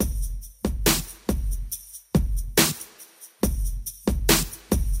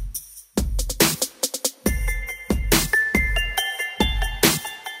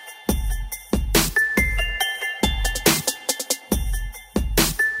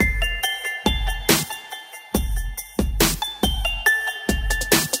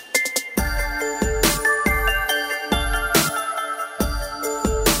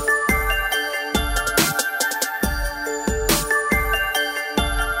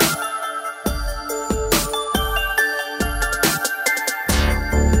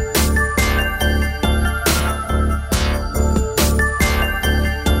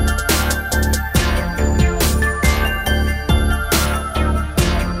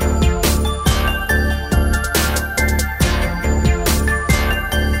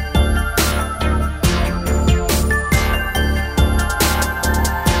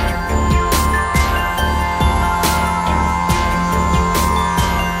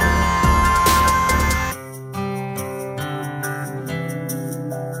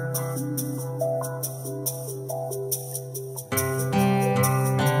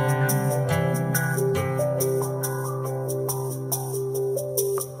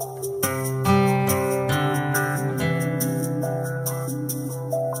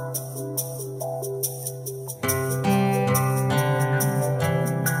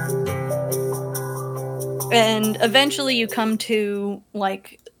eventually you come to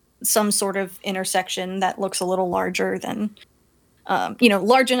like some sort of intersection that looks a little larger than,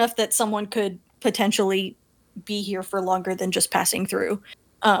 large enough that someone could potentially be here for longer than just passing through.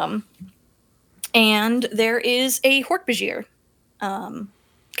 And there is a Hork-Bajir,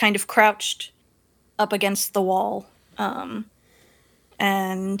 kind of crouched up against the wall.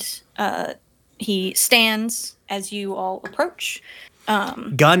 And he stands as you all approach.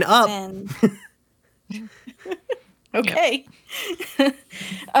 Gun up. And okay.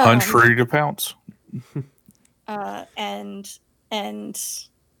 Punch ready to pounce. And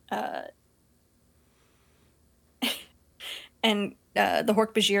the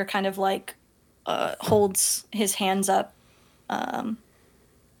Hork-Bajir kind of like holds his hands up,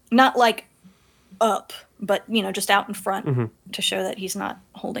 not like up, but just out in front to show that he's not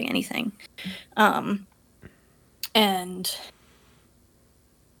holding anything. And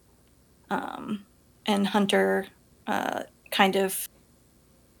Hunter kind of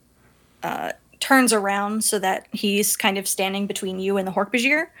turns around so that he's kind of standing between you and the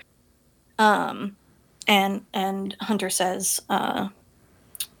Hork-Bajir. And Hunter says,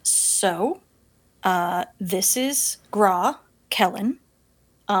 so, this is Gra, Kellen.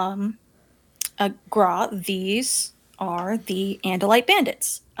 Gra, these are the Andalite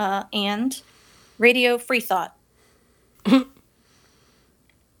Bandits, and Radio Free Thought.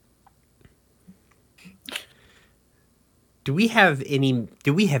 Do we have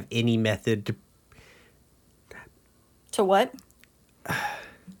any method to what?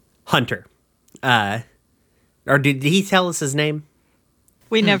 Hunter. Or did he tell us his name?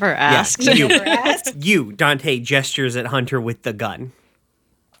 We never asked. Yeah, you, Dante, gestures at Hunter with the gun.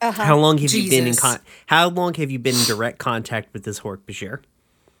 Uh-huh. How long have you been in How long have you been in direct contact with this Hork-Bajir?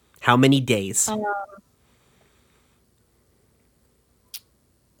 How many days?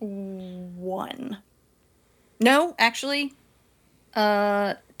 1. No, actually,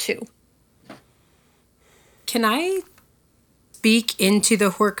 2. Can I speak into the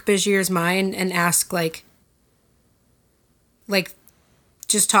Hork-Bajir's mind and ask, like,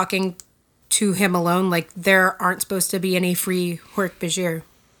 just talking to him alone, like, there aren't supposed to be any free Hork-Bajir?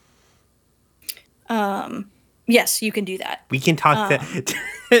 Yes, you can do that. We can talk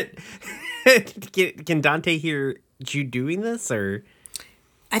Can Dante hear you doing this, or?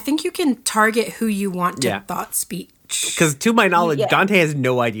 I think you can target who you want to thought speech. Because to my knowledge, Dante has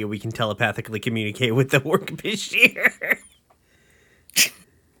no idea we can telepathically communicate with the Hork-Bajir.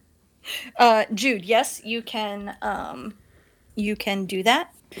 Jude, yes, you can do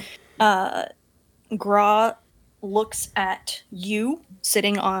that. Gra looks at you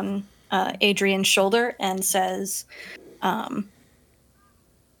sitting on Adrian's shoulder and says,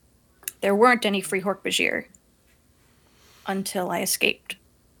 there weren't any free Hork-Bajir until I escaped.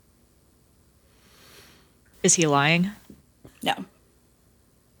 Is he lying? No.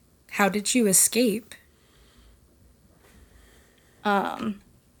 How did you escape?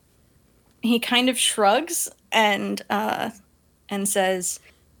 He kind of shrugs and says,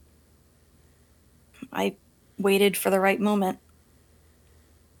 I waited for the right moment.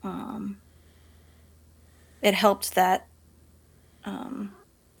 It helped that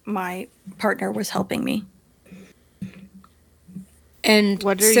my partner was helping me. And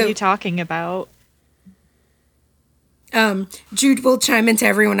what are you talking about? Jude will chime into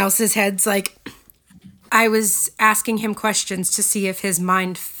everyone else's heads. Like, I was asking him questions to see if his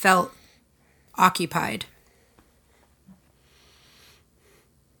mind felt occupied.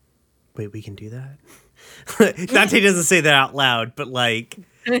 Wait, we can do that? Dante doesn't say that out loud, but like,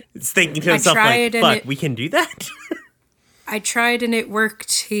 it's thinking to himself, like, fuck, we can do that? I tried and it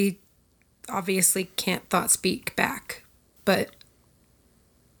worked. He obviously can't thought speak back, but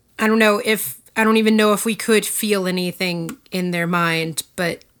I don't even know if we could feel anything in their mind,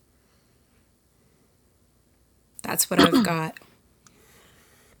 but that's what I've got.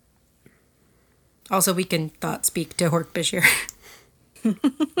 Also, we can thought speak to Hork-Bajir.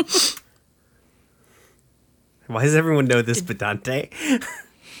 Why does everyone know this but Dante?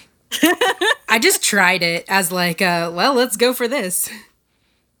 I just tried it as like, well, let's go for this.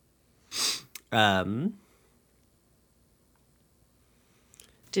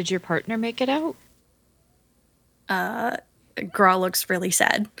 Did your partner make it out? Gra looks really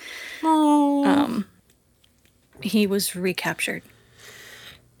sad. Oh. He was recaptured.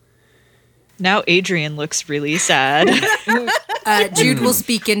 Now Adrian looks really sad. Jude will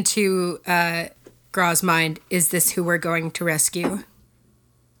speak into Gra's mind. Is this who we're going to rescue?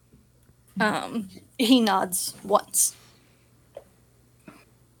 He nods once.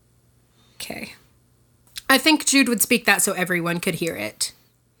 Okay. I think Jude would speak that so everyone could hear it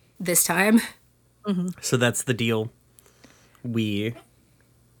this time. So that's the deal. We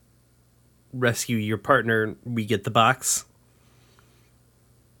rescue your partner, we get the box.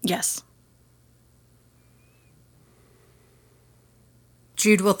 Yes.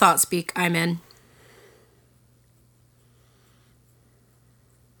 Jude will thought speak. I'm in.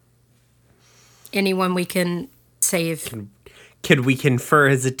 Anyone we can save. Could we confer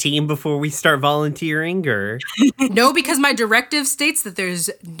as a team before we start volunteering, or? No, because my directive states that there's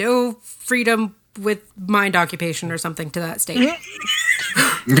no freedom with mind occupation or something to that state.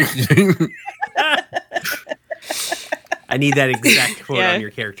 I need that exact quote on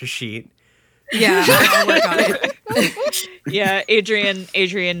your character sheet. Yeah, I'll work on it. Yeah,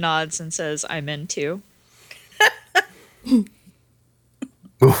 Adrian nods and says, I'm in too.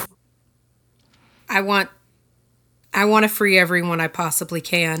 I want to free everyone I possibly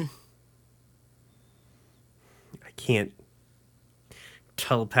can. I can't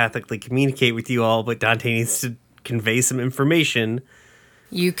telepathically communicate with you all, but Dante needs to convey some information.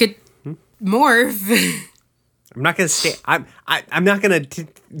 You could morph. I'm not gonna stay. I'm not gonna.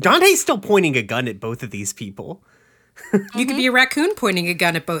 Dante's still pointing a gun at both of these people. You could be a raccoon pointing a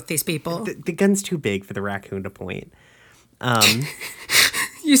gun at both these people. The gun's too big for the raccoon to point.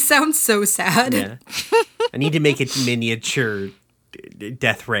 You sound so sad. Yeah. I need to make a miniature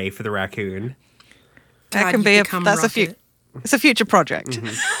death ray for the raccoon. That can be it's a future project.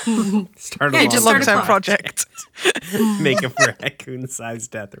 Mm-hmm. Start Yeah, a just long-term project. Make a raccoon-sized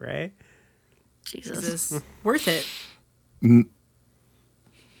death ray. Jesus. Worth it.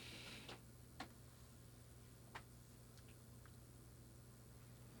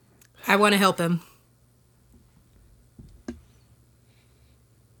 I want to help him.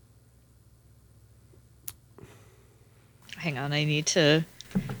 Hang on, I need to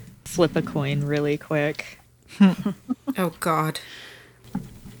flip a coin really quick. Oh, God.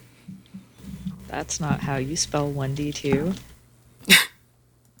 That's not how you spell 1d2.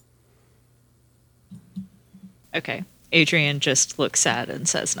 Okay. Adrian just looks sad and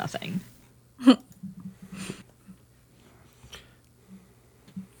says nothing.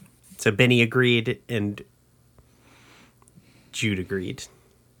 So Benny agreed and Jude agreed.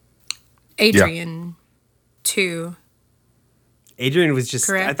 Adrian, too. Adrian was just...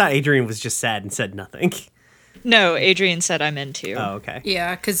 Correct. I thought Adrian was just sad and said nothing. No, Adrian said I'm in too. Oh, okay.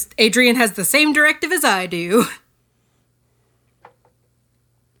 Yeah, because Adrian has the same directive as I do.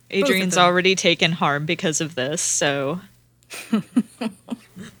 Adrian's already taken harm because of this, so...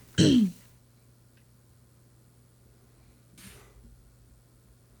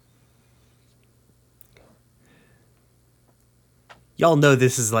 Y'all know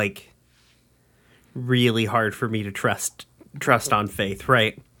this is, like, really hard for me to trust on Faith,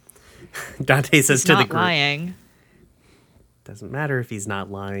 right? Dante says He's to the not group. lying. Doesn't matter if he's not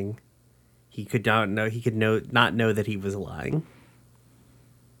lying. He could not know that he was lying.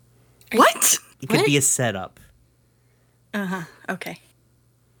 What? It could be a setup. Okay.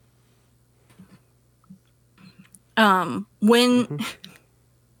 When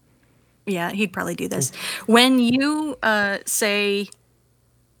yeah, he'd probably do this. When you say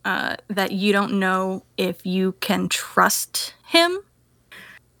that you don't know if you can trust him,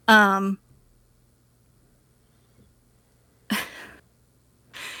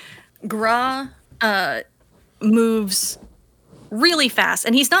 Gra moves really fast,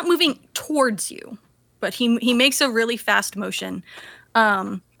 and he's not moving towards you, but he makes a really fast motion,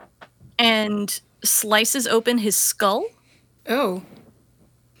 and slices open his skull. Oh.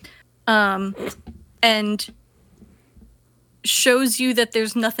 And shows you that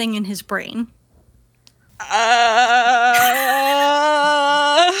there's nothing in his brain.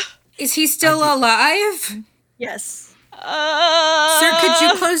 Is he still alive? Yes. Sir, could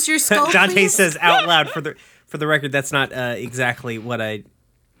you close your skull, Dante please? says out loud for the record, that's not exactly what I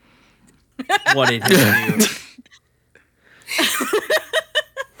wanted him to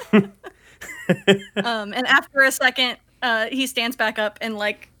do. And after a second, he stands back up and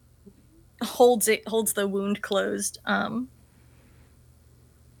like holds the wound closed, and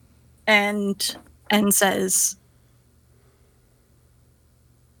says,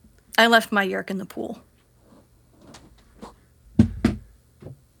 "I left my yerk in the pool."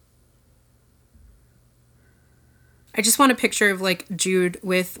 I just want a picture of like Jude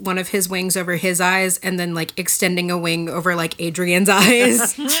with one of his wings over his eyes and then like extending a wing over like Adrian's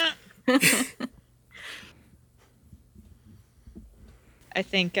eyes. I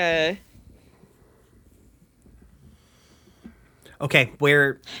think, Okay,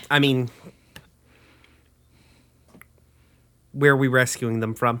 where are we rescuing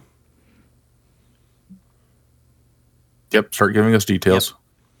them from? Yep, start giving us details.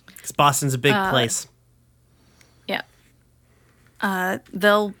 Because Boston's a big place. Yeah.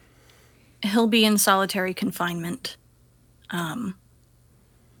 He'll be in solitary confinement.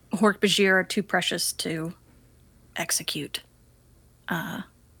 Hork-Bajir are too precious to execute.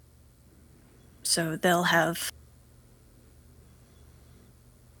 So they'll have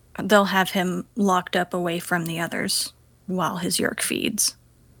him locked up away from the others while his Yeerk feeds.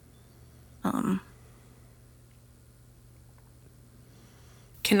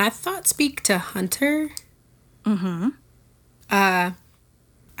 Can I thought speak to Hunter? Mm-hmm. I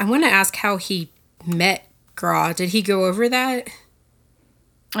want to ask how he met Graw. Did he go over that?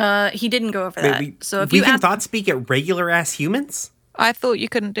 He didn't go over that. So if we you can thought speak at regular ass humans? I thought you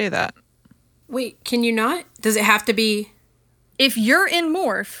couldn't do that. Wait, can you not? Does it have to be? If you're in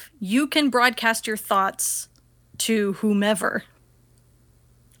Morph, you can broadcast your thoughts to whomever.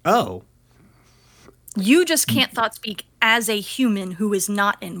 Oh. You just can't thought speak as a human who is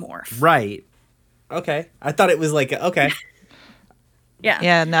not in Morph. Right. Okay. I thought it was like, okay. Yeah.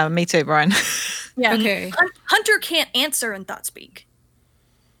 Yeah, no, me too, Brian. Yeah. Okay. Hunter can't answer in thought speak,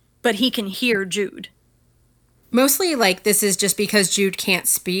 but he can hear Jude. Mostly, like, this is just because Jude can't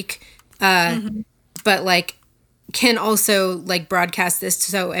speak, but, like, can also, like, broadcast this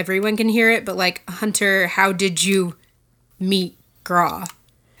so everyone can hear it. But, like, Hunter, how did you meet Graw?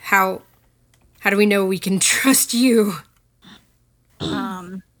 How do we know we can trust you?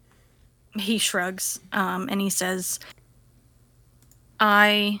 He shrugs, and he says,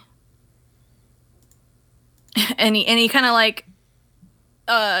 and he kind of, like,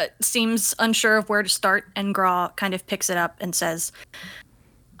 seems unsure of where to start, and Graw kind of picks it up and says,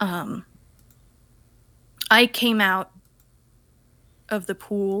 I came out of the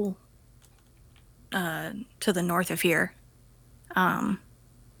pool to the north of here. I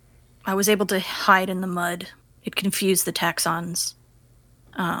was able to hide in the mud. It confused the taxons.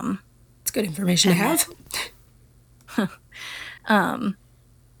 It's good information to have.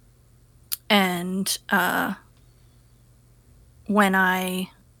 When I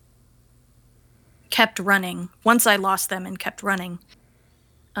kept running, once I lost them and kept running,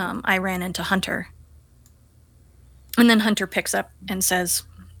 I ran into Hunter. And then Hunter picks up and says,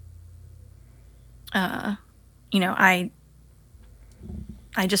 I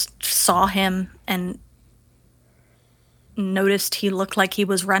just saw him and noticed he looked like he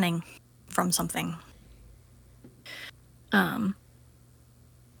was running from something.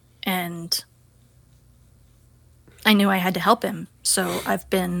 And I knew I had to help him, so I've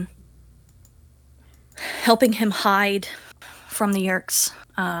been helping him hide from the Yeerks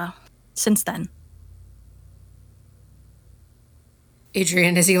since then.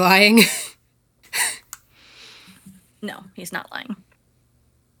 Adrian, is he lying? No, he's not lying.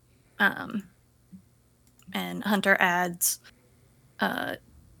 And Hunter adds, I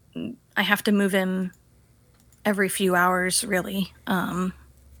have to move him every few hours, really,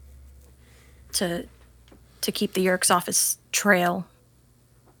 to keep the Yeerks off his trail.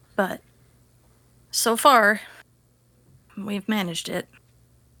 But so far, we've managed it.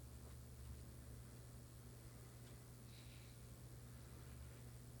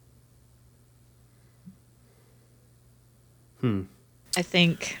 I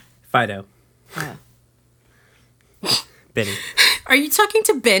think Fido. Benny. Are you talking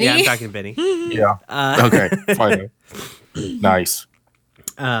to Benny? Yeah, I'm talking to Benny. Yeah. Okay. Fido. Nice.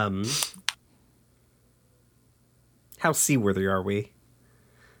 How seaworthy are we?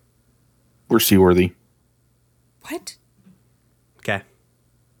 We're seaworthy. What? Okay.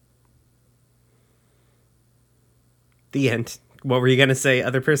 The end. What were you gonna say,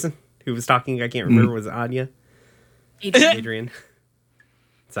 other person who was talking? I can't remember. Was it Anya? Adrian.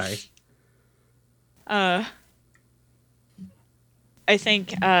 Sorry. I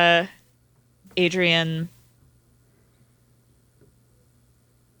think Adrian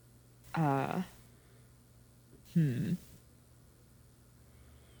I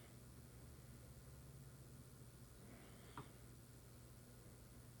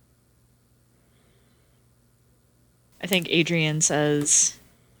think Adrian says,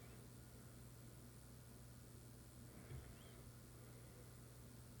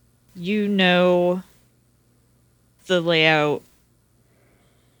 you know the layout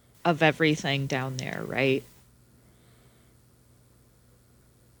of everything down there, right?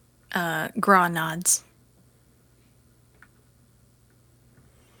 Graw nods.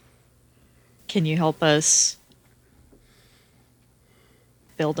 Can you help us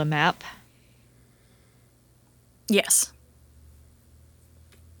build a map? Yes.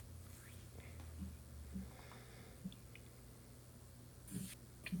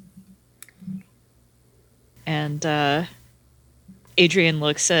 And Adrian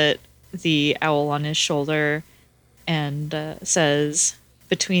looks at the owl on his shoulder and says,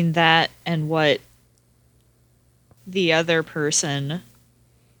 between that and what the other person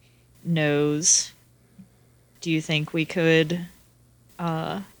knows, do you think we could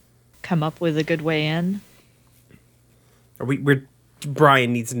come up with a good way in?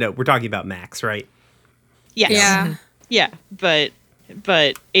 Brian needs to know. We're talking about Max, right? Yes. Yeah. Yeah, but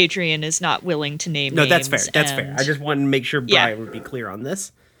Adrian is not willing to name names. No, that's fair. That's fair. I just wanted to make sure Brian would be clear on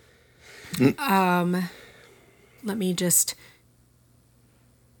this. Let me just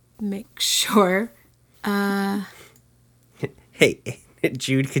make sure. Hey,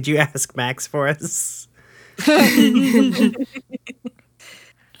 Jude, could you ask Max for us? I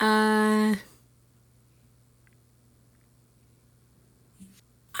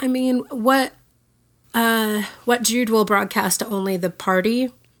mean, what Jude will broadcast to only the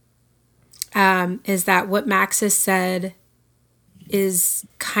party is that what Max has said is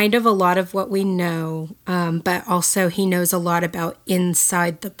kind of a lot of what we know, but also he knows a lot about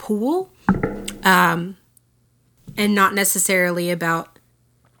inside the pool, and not necessarily about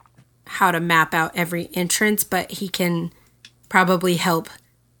how to map out every entrance, but he can probably help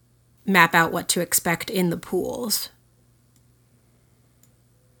map out what to expect in the pools.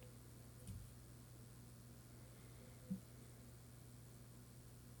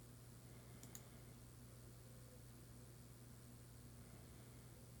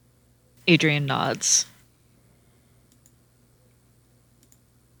 Adrian nods.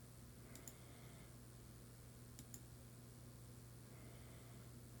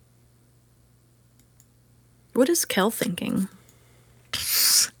 What is Kel thinking?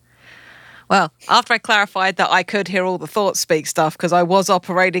 Well, after I clarified that I could hear all the thought speak stuff, because I was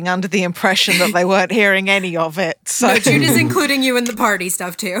operating under the impression that they weren't hearing any of it. So no, Jude is including you in the party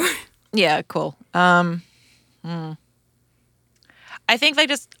stuff too. Yeah, cool. I think they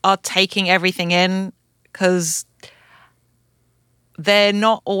just are taking everything in because they're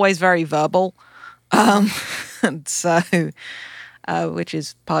not always very verbal. And so, which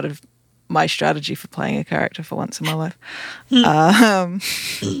is part of my strategy for playing a character for once in my life.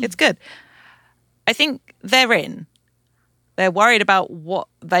 It's good. I think they're in. They're worried about what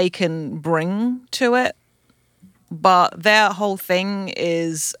they can bring to it, but their whole thing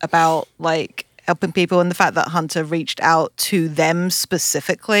is about like helping people, and the fact that Hunter reached out to them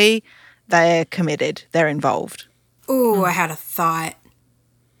specifically, they're committed. They're involved. Ooh, I had a thought.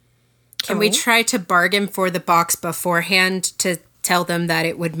 Can we try to bargain for the box beforehand to tell them that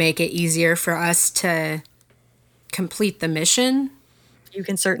it would make it easier for us to complete the mission? You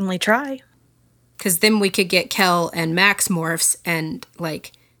can certainly try. Because then we could get Kel and Max morphs, and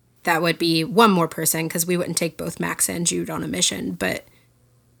like that would be one more person, because we wouldn't take both Max and Jude on a mission, but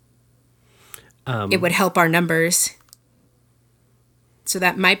it would help our numbers. So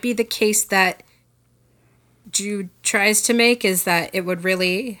that might be the case that Jude tries to make, is that it would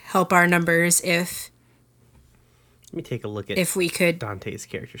really help our numbers if... Let me take a look at if we could Dante's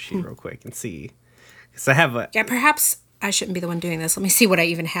character sheet real quick and see. Because I have a... Yeah, perhaps I shouldn't be the one doing this. Let me see what I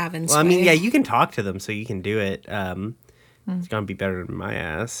even have in Well, I mean, yeah, you can talk to them, so you can do it. It's going to be better than my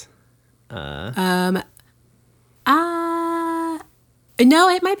ass. No,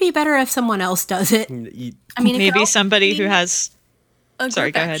 it might be better if someone else does it. I mean, maybe somebody who has...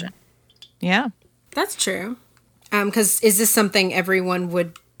 Sorry, go ahead. Yeah. That's true. Because is this something everyone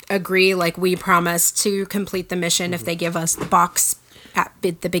would agree, like we promise to complete the mission if they give us the box at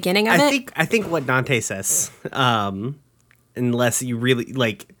the beginning of it? I think what Dante says, unless you really,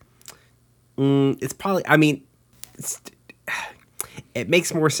 like, it's probably, I mean, it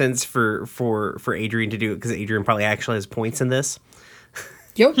makes more sense for Adrian to do it, because Adrian probably actually has points in this.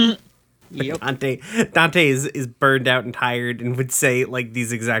 Yep. Yep. Dante is burned out and tired and would say like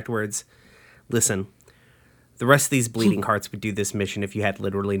these exact words. Listen, the rest of these bleeding hearts would do this mission if you had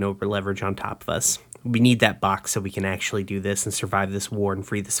literally no leverage on top of us. We need that box so we can actually do this and survive this war and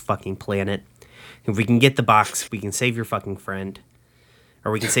free this fucking planet. If we can get the box, we can save your fucking friend.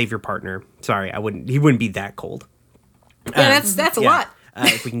 Or we can save your partner. Sorry, he wouldn't be that cold. Yeah, that's a lot.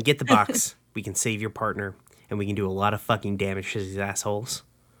 If we can get the box, we can save your partner. And we can do a lot of fucking damage to these assholes.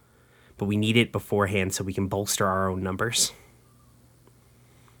 But we need it beforehand so we can bolster our own numbers.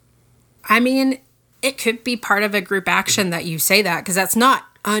 I mean, it could be part of a group action that you say that, because that's not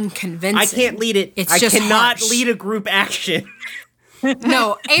unconvincing. I can't lead it. I cannot lead a group action.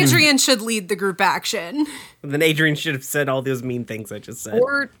 No, Adrian should lead the group action. Then Adrian should have said all those mean things I just said.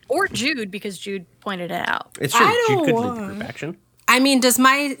 Or Jude, because Jude pointed it out. It's true. Jude could lead the group action. I mean, does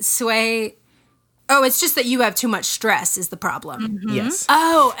my sway... Oh, it's just that you have too much stress is the problem. Yes.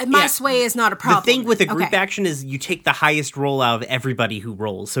 Oh, and my Yeah. sway is not a The problem. thing with a group Okay. action is you take the highest roll out of everybody who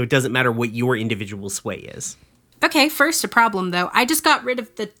rolls, so it doesn't matter what your individual sway is. Okay, first a problem though. I just got rid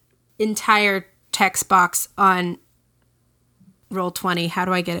of the entire text box on Roll20. How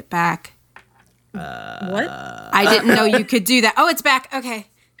do I get it back? What? I didn't know you could do that. Oh, it's back. Okay.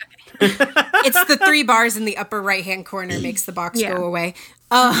 It's the 3 bars in the upper right-hand corner makes the box Yeah. go away.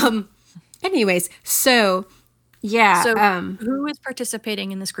 Anyways, so yeah. So, who is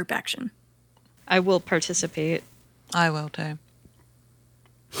participating in this group action? I will participate. I will too.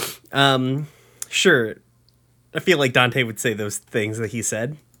 Sure. I feel like Dante would say those things that he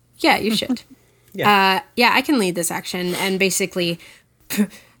said. Yeah, you should. Yeah. Yeah, I can lead this action and basically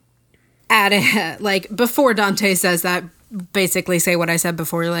add a, like before Dante says that, basically say what I said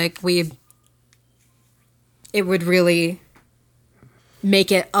before. Like it would really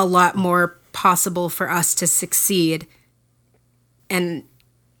make it a lot more possible for us to succeed, and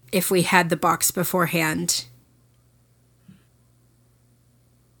if we had the box beforehand.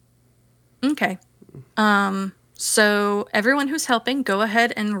 Okay. So everyone who's helping, go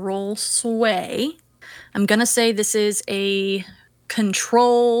ahead and roll sway. I'm gonna say this is a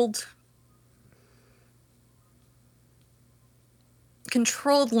controlled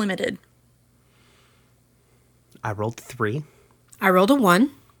limited. I rolled 3. I rolled a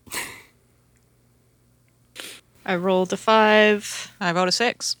 1. I rolled a 5. I rolled a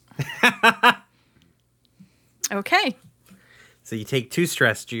 6. Okay. So you take 2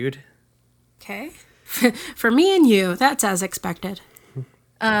 stress, Jude. Okay. For me and you, that's as expected.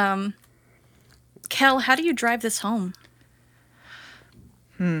 Kel, how do you drive this home?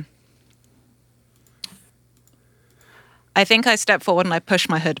 I think I step forward and I push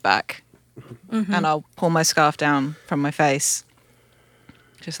my hood back. And I'll pull my scarf down from my face.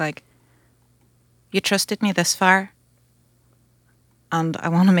 Just like, you trusted me this far. And I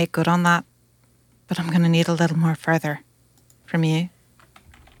want to make good on that. But I'm going to need a little more further from you.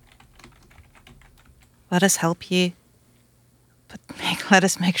 Let us help you. But let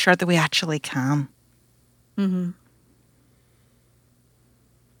us make sure that we actually can.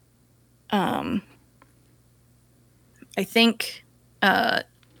 I think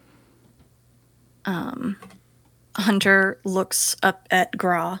Hunter looks up at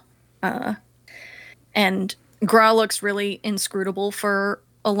Gra, and Gra looks really inscrutable for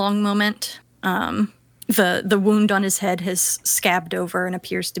a long moment. The wound on his head has scabbed over and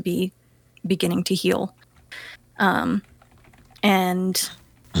appears to be beginning to heal. And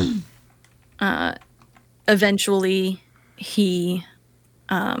eventually he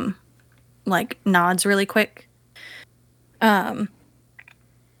like nods really quick.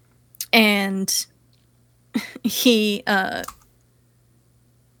 And he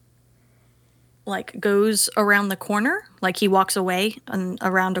like goes around the corner, like he walks away and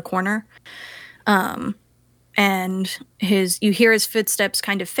around a corner. And you hear his footsteps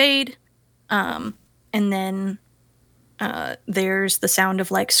kind of fade. And then there's the sound of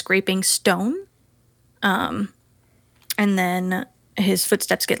like scraping stone. And then his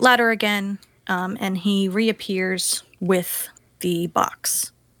footsteps get louder again. And he reappears with the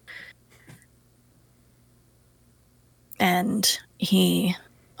box. And he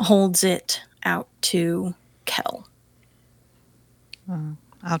holds it out to Kel.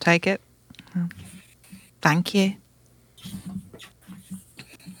 I'll take it. Thank you.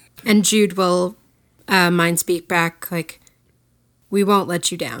 And Jude will mind speak back like, we won't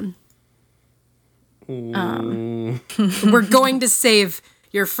let you down. We're going to save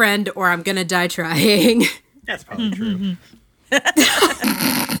your friend or I'm going to die trying. That's probably true.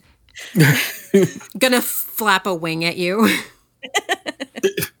 Gonna flap a wing at you.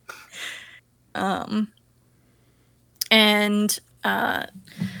 And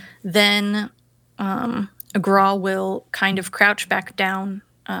then Gra will kind of crouch back down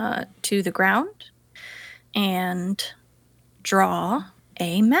to the ground and draw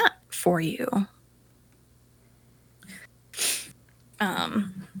a map for you.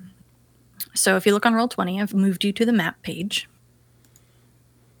 So if you look on Roll20, I've moved you to the map page.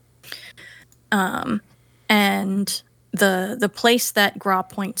 And the place that Gra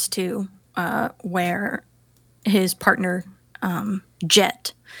points to, where his partner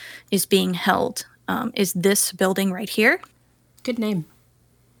Jet is being held, is this building right here. Good name.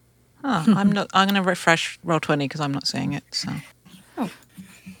 Oh, I'm going to refresh Roll20 because I'm not seeing it. So.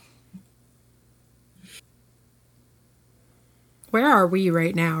 Where are we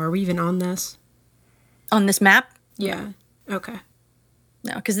right now? Are we even on this? On this map? Yeah. Okay.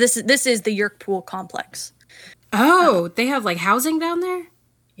 No, because this is the Yerk Pool complex. Oh, they have like housing down there?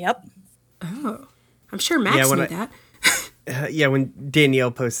 Yep. Oh. I'm sure Max Yeah, when knew I- that. Yeah, when Danielle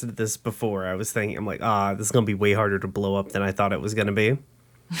posted this before, I was thinking, I'm like, this is gonna be way harder to blow up than I thought it was gonna be.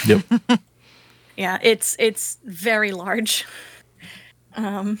 Yep. Yeah, it's very large.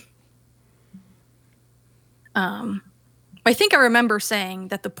 I think I remember saying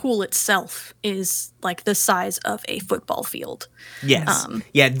that the pool itself is like the size of a football field. Yes.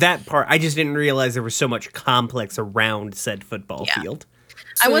 Yeah, that part. I just didn't realize there was so much complex around said football Yeah. field.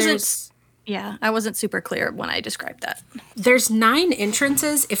 I So wasn't. Yeah, I wasn't super clear when I described that. There's 9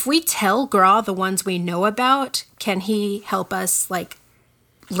 entrances. If we tell Gra the ones we know about, can he help us like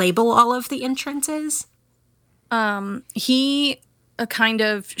label all of the entrances? He kind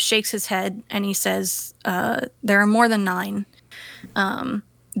of shakes his head and he says, there are more than 9.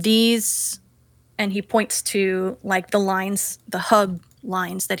 These, and he points to like the lines, the hub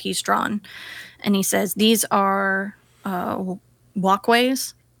lines that he's drawn. And he says, these are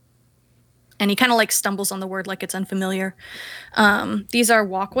walkways. And he kind of like stumbles on the word like it's unfamiliar. These are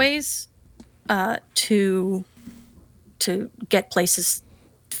walkways to get places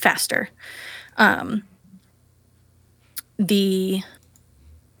faster.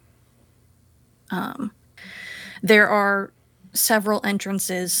 There are several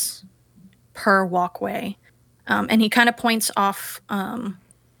entrances per walkway, and he kind of points off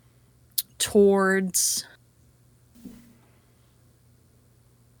towards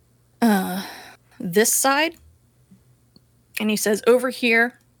this side, and he says, "Over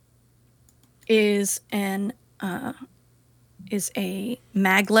here is a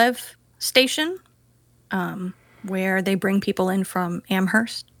maglev station, where they bring people in from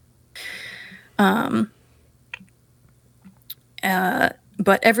Amherst. But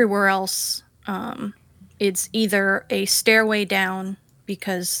everywhere else, it's either a stairway down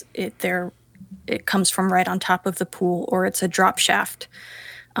because it comes from right on top of the pool, or it's a drop shaft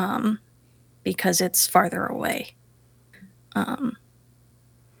because it's farther away."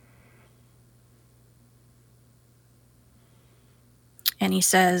 And he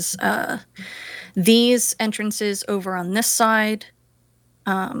says, these entrances over on this side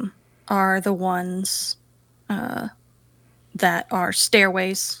are the ones that are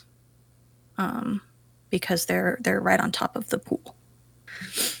stairways because they're right on top of the pool.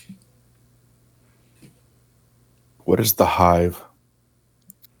 What is the hive?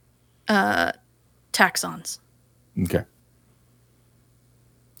 Taxons. Okay.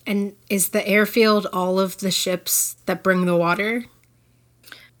 And is the airfield all of the ships that bring the water?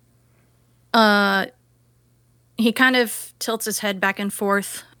 He kind of tilts his head back and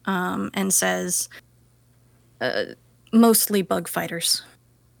forth and says, mostly bug fighters.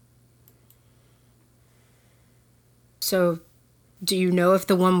 So, do you know if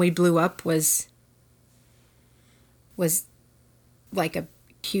the one we blew up was like a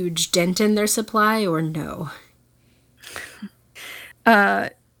huge dent in their supply or no?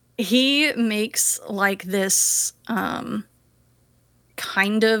 He makes like this kind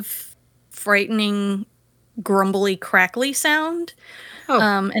of frightening, grumbly, crackly sound.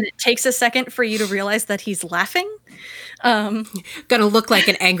 And it takes a second for you to realize that he's laughing. Gonna look like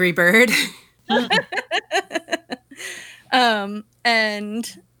an angry bird. And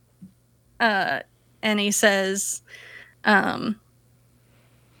he says,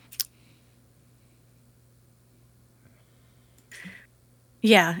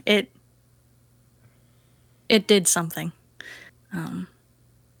 yeah, it did something.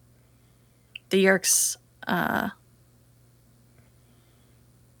 The Yerks,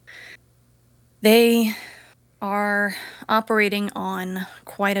 they are operating on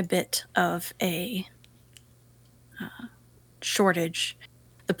quite a bit of a shortage.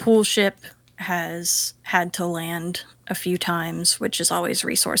 The pool ship has had to land a few times, which is always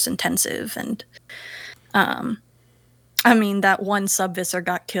resource intensive. And I mean, that one subvisor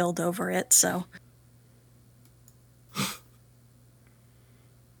got killed over it, so.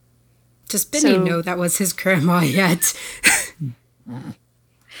 Does Benny know that was his grandma yet?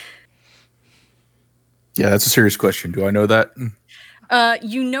 Yeah, that's a serious question. Do I know that?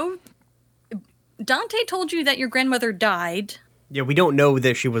 Dante told you that your grandmother died. Yeah, we don't know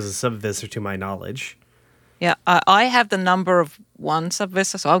that she was a subvisor to my knowledge. Yeah, I have the number of one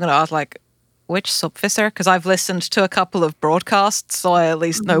subvisor, so I'm going to ask, like, which subvisor? Because I've listened to a couple of broadcasts, so I at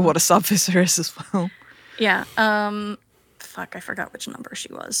least know what a subvisor is as well. Yeah, fuck, I forgot which number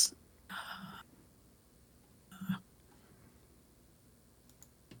she was.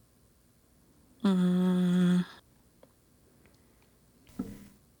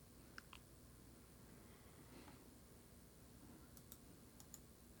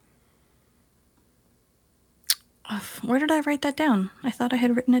 Where did I write that down? I thought I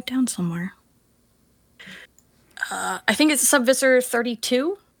had written it down somewhere. I think it's Subvisor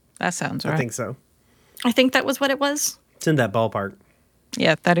 32. That sounds I right. think so. I think that was what it was. It's in that ballpark.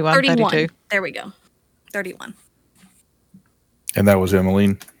 Yeah, 31, 31. 32. There we go. 31. And that was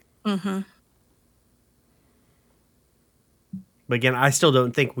Emmeline. Mm-hmm. But again, I still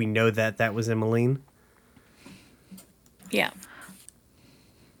don't think we know that was Emmeline. Yeah.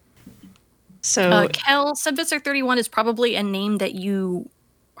 So Kel, Subvisor 31 is probably a name that you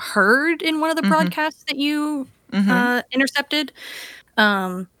heard in one of the broadcasts that you intercepted.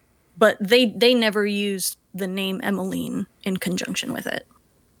 But they never used the name Emmeline in conjunction with it.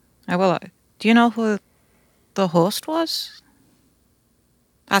 Do you know who the host was?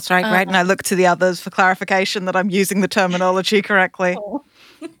 That's right, right? And I look to the others for clarification that I'm using the terminology correctly.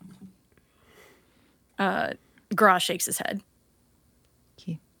 Gra shakes his head.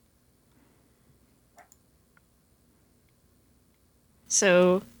 Okay.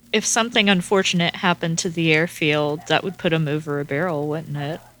 So if something unfortunate happened to the airfield, that would put them over a barrel, wouldn't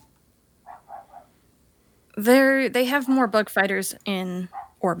it? They have more bug fighters in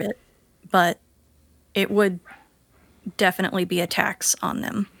orbit, but it would definitely be a tax on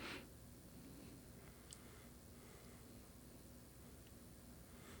them.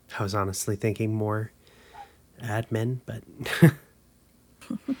 I was honestly thinking more admin, but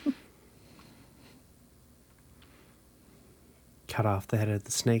cut off the head of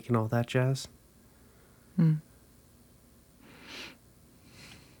the snake and all that jazz.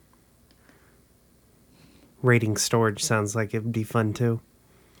 Rating storage sounds like it would be fun too.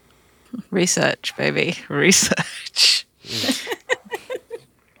 Research, baby. Research.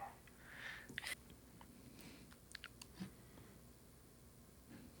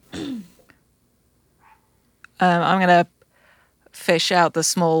 I'm going to fish out the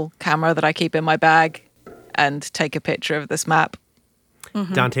small camera that I keep in my bag and take a picture of this map.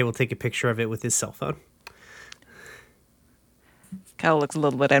 Dante will take a picture of it with his cell phone. Cal looks a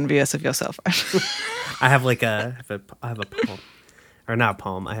little bit envious of your cell phone. I have like I have a palm, or not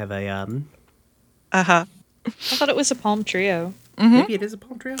palm. I have a Uh-huh. I thought it was a palm trio. Maybe it is a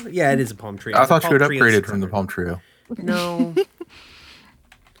palm trio. Yeah, it is a palm trio. I thought you Palm had Trio upgraded from the 600. Palm Trio. No.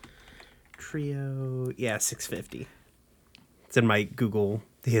 Trio, yeah, 650. It's in my Google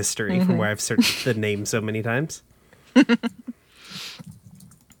history from where I've searched the name so many times.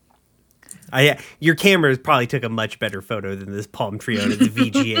 Your camera probably took a much better photo than this Palm Trio to the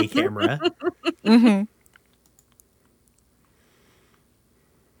VGA camera.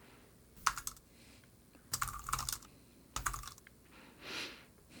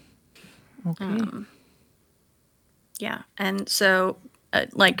 Okay. Yeah, and so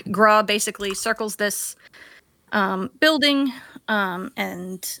like Gra basically circles this building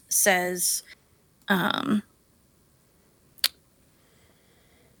and says,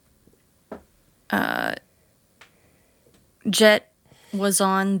 Jet was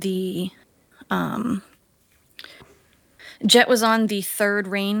on the third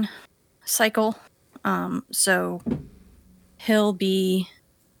rain cycle, so he'll be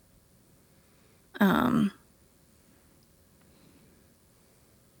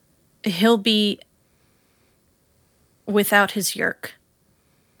without his Yerk.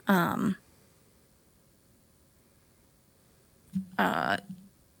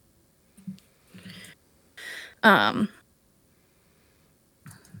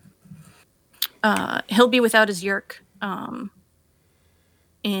 He'll be without his Yerk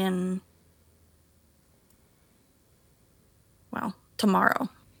in tomorrow.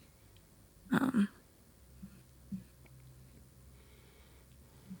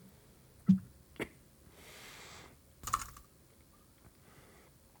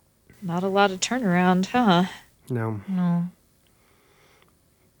 Not a lot of turnaround, huh? No. No.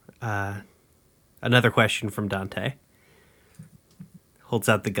 Another question from Dante. Holds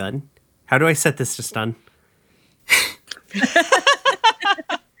out the gun. How do I set this to stun?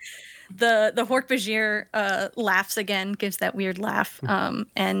 The Hork-Bajir laughs again, gives that weird laugh,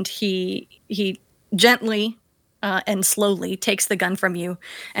 and he gently and slowly takes the gun from you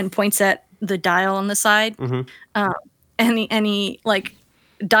and points at the dial on the side, and he like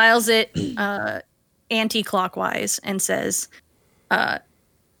dials it anti-clockwise and says,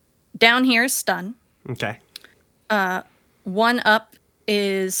 "Down here is stun. Okay. 1 up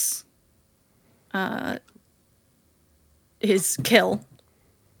is kill.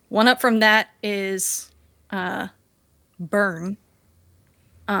 1 up from that is burn.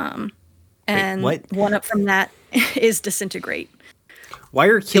 And what? 1 up from that is disintegrate." Why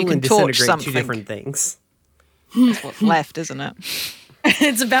are kill can and torch disintegrate two something. different things? That's what's left, isn't it?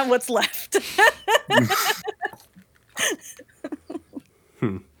 It's about what's left.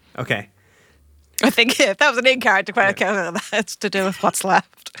 Okay. I think if that was an in-character question, that's to do with what's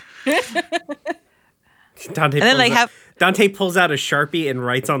left. Dante And then they have- Dante pulls out a Sharpie and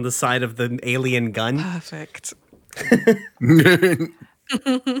writes on the side of the alien gun. Perfect.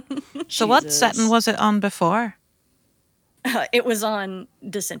 So what Jesus. setting was it on before? It was on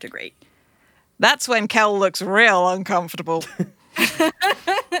Disintegrate. That's when Kel looks real uncomfortable.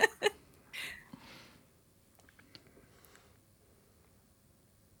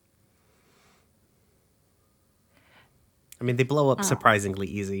 I mean, they blow up surprisingly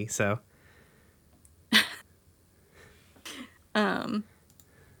easy, so. How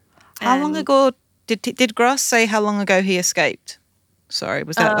long ago did Gross say how long ago he escaped? Sorry,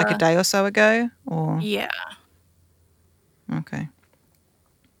 was that like a day or so ago? Or Yeah. okay,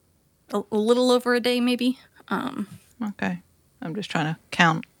 A little over a day, maybe. okay. I'm just trying to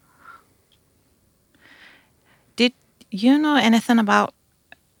count. Did you know anything about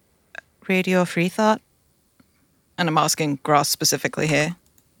Radio Free Thought? And I'm asking Gross specifically here.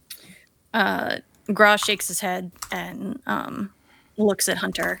 Grosh shakes his head and looks at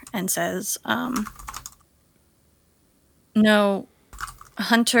Hunter and says, no,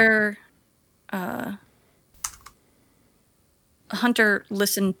 Hunter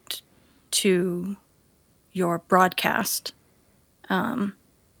listened to your broadcast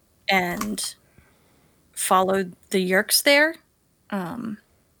and followed the Yerks there,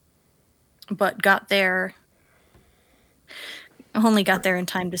 but only got there in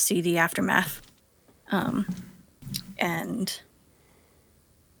time to see the aftermath. And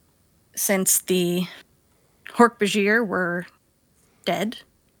since the Hork-Bajir were dead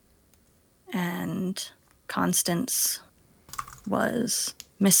and Constance was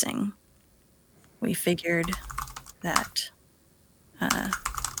missing, we figured that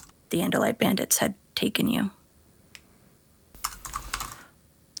the Andalite bandits had taken you.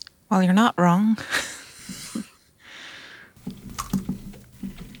 Well, you're not wrong.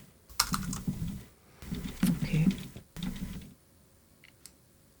 Okay.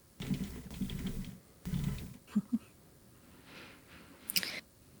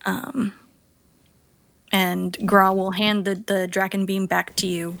 And Gra will hand the Draken beam back to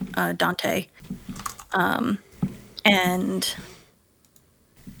you, Dante.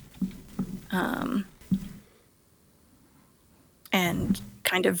 And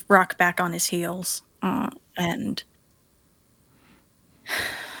kind of rock back on his heels and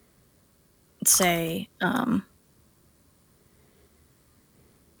say,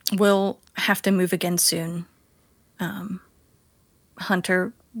 we'll have to move again soon.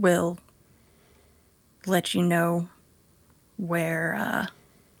 Hunter will let you know where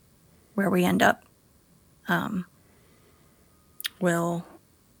we end up. We'll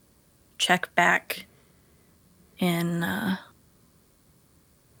check back in a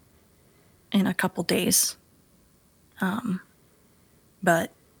couple days.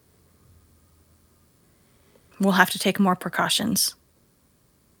 But we'll have to take more precautions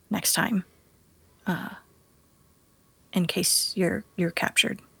next time, in case you're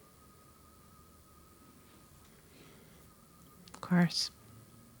captured. Of course.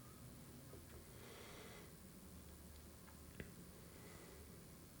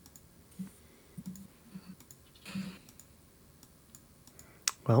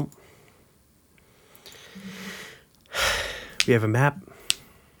 Well, we have a map.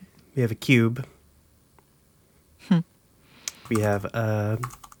 We have a cube. We have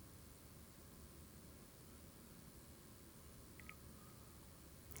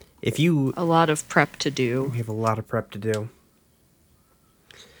if you A lot of prep to do. we have a lot of prep to do.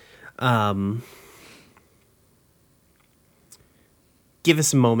 Give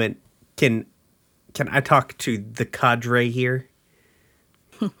us a moment. Can I talk to the cadre here?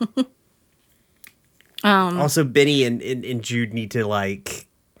 Also, Benny and Jude need to like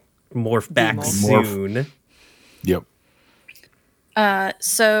morph back Morph. soon. Yep.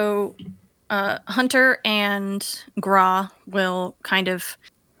 So Hunter and Gra will kind of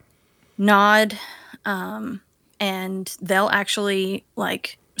nod, and they'll actually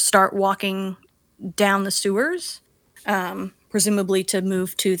like start walking down the sewers, presumably to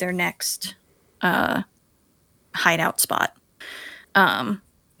move to their next hideout spot.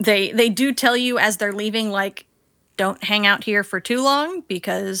 They do tell you as they're leaving, like, don't hang out here for too long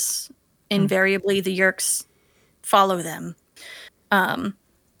because invariably the Yerks follow them.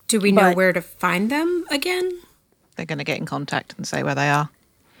 Do we know But- where to find them again? They're going to get in contact and say where they are.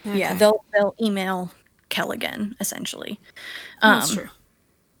 Yeah, Okay. they'll email Kel again, essentially. That's true.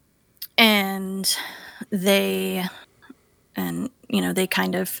 And they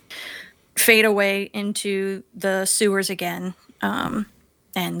kind of fade away into the sewers again.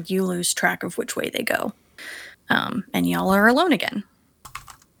 and you lose track of which way they go. And y'all are alone again.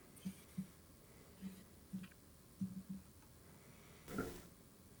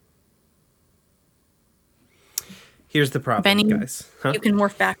 Here's the problem, Benny, guys. Huh? you can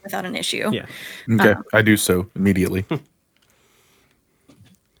morph back without an issue. Yeah. Okay, I do so immediately.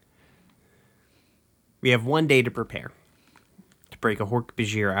 We have 1 day to prepare to break a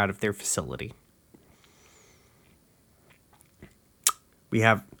Hork-Bajir out of their facility.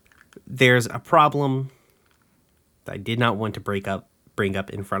 There's a problem that I did not want to bring up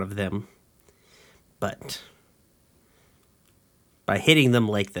in front of them, but by hitting them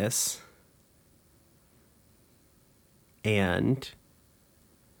like this and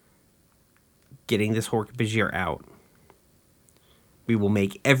getting this Hork-Bajir out, we will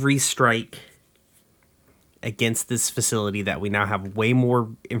make every strike against this facility that we now have way more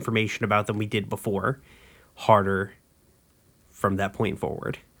information about than we did before harder from that point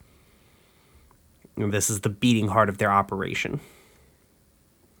forward. And this is the beating heart of their operation.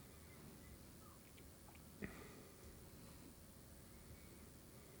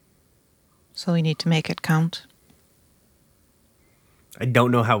 So we need to make it count. I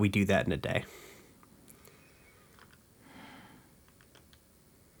don't know how we do that in a day.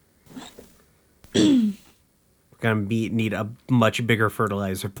 We're gonna need a much bigger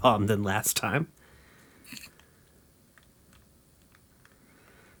fertilizer bomb than last time.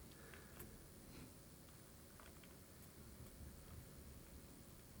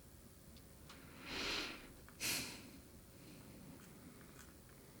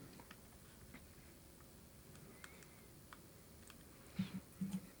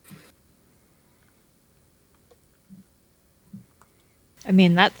 I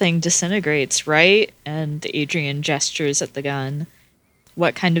mean, that thing disintegrates, right? And Adrian gestures at the gun.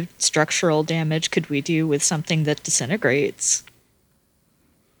 What kind of structural damage could we do with something that disintegrates?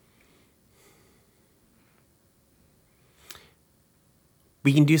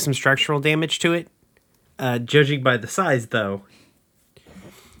 We can do some structural damage to it. Judging by the size, though,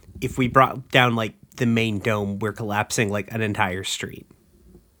 if we brought down, like, the main dome, we're collapsing, like, an entire street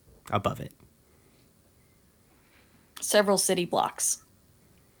above it. Several city blocks.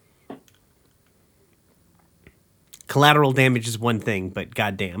 Collateral damage is one thing, but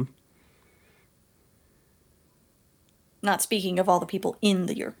goddamn. Not speaking of all the people in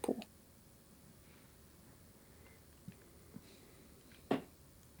the Yerk pool.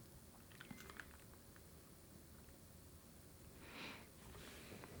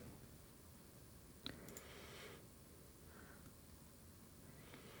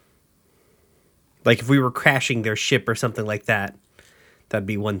 Like, if we were crashing their ship or something like that, that'd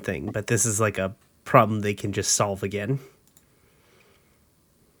be one thing. But this is like a problem they can just solve again.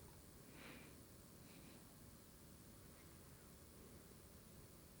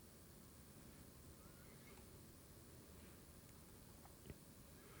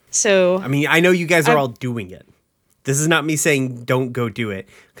 So, I mean, I know you guys are all doing it. This is not me saying don't go do it,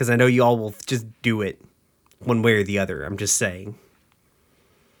 because I know you all will just do it one way or the other. I'm just saying.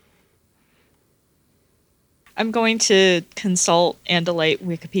 I'm going to consult Andalite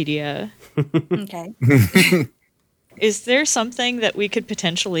Wikipedia. Okay. Is there something that we could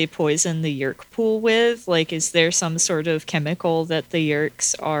potentially poison the Yerk pool with? Like, is there some sort of chemical that the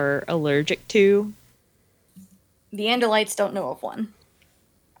Yerks are allergic to? The Andalites don't know of one.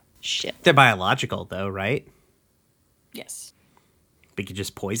 Shit. They're biological, though, right? Yes. We could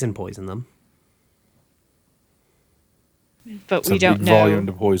just poison them. But It's we a don't big volume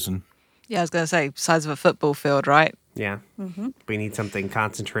know. to poison. Yeah, I was going to say, size of a football field, right? Yeah. Mm-hmm. We need something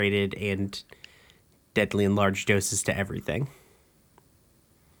concentrated and deadly in large doses to everything.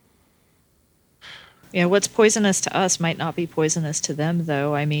 Yeah, what's poisonous to us might not be poisonous to them,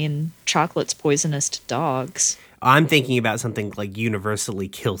 though. I mean, chocolate's poisonous to dogs. I'm thinking about something like universally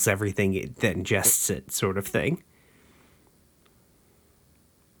kills everything that ingests it, sort of thing.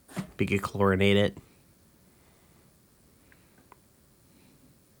 We could chlorinate it.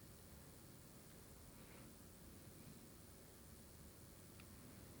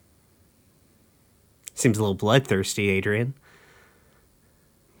 Seems a little bloodthirsty, Adrian.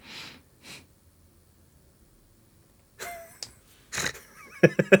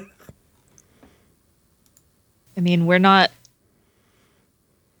 I mean, we're not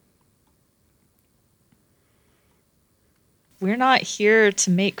here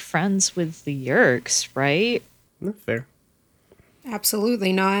to make friends with the Yerks, right? Not fair.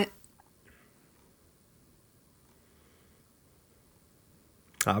 Absolutely not.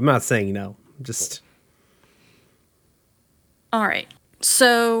 I'm not saying no. Just All right.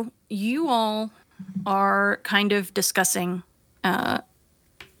 So you all are kind of discussing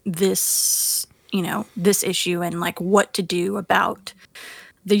this, this issue and like what to do about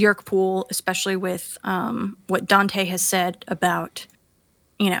the Yeerk pool, especially with what Dante has said about,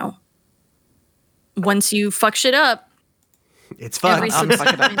 once you fuck shit up, It's fun. every I'm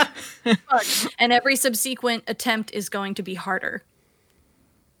fucking up. fucked, and every subsequent attempt is going to be harder.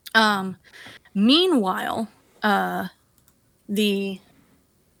 Meanwhile, the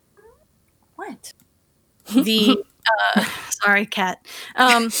sorry, cat.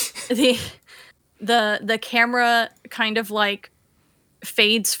 The camera kind of like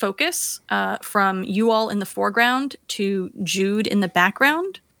fades focus from you all in the foreground to Jude in the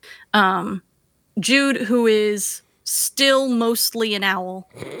background. Jude, who is still mostly an owl,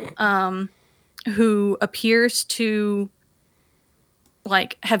 who appears to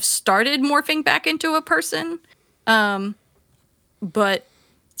like have started morphing back into a person, but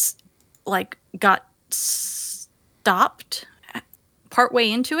like got stopped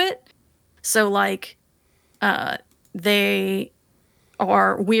partway into it. So like they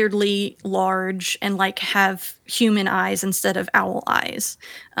are weirdly large and like have human eyes instead of owl eyes.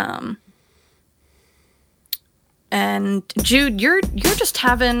 And Jude, you're just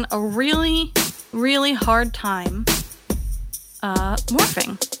having a really, really hard time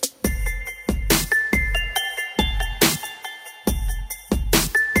morphing.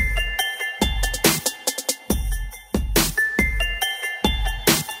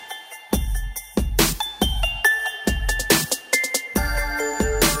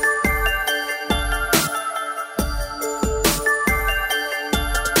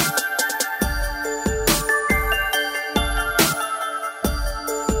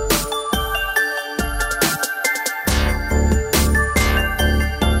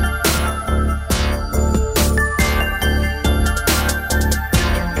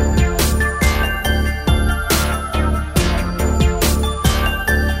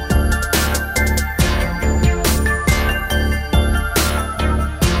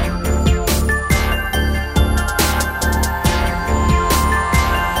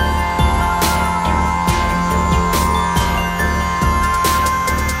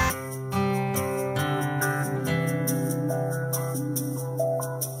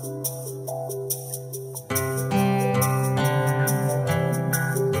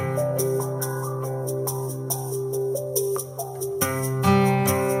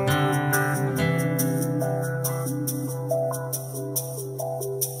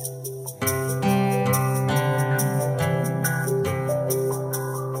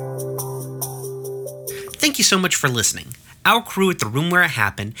 Thank you so much for listening. Our crew at The Room Where It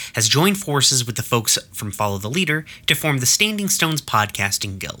Happened has joined forces with the folks from Follow the Leader to form the Standing Stones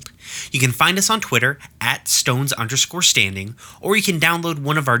Podcasting Guild. You can find us on Twitter at @Stones_Standing, or you can download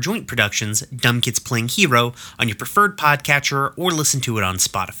one of our joint productions, Dumb Kids Playing Hero, on your preferred podcatcher or listen to it on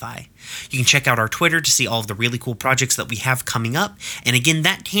Spotify. You can check out our Twitter to see all of the really cool projects that we have coming up, and again,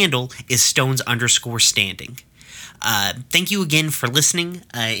 that handle is Stones_Standing. Thank you again for listening,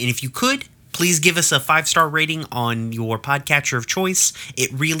 and if you could, please give us a 5-star rating on your podcatcher of choice. It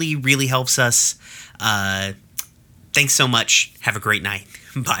really, really helps us. Thanks so much. Have a great night.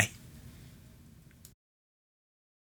 Bye.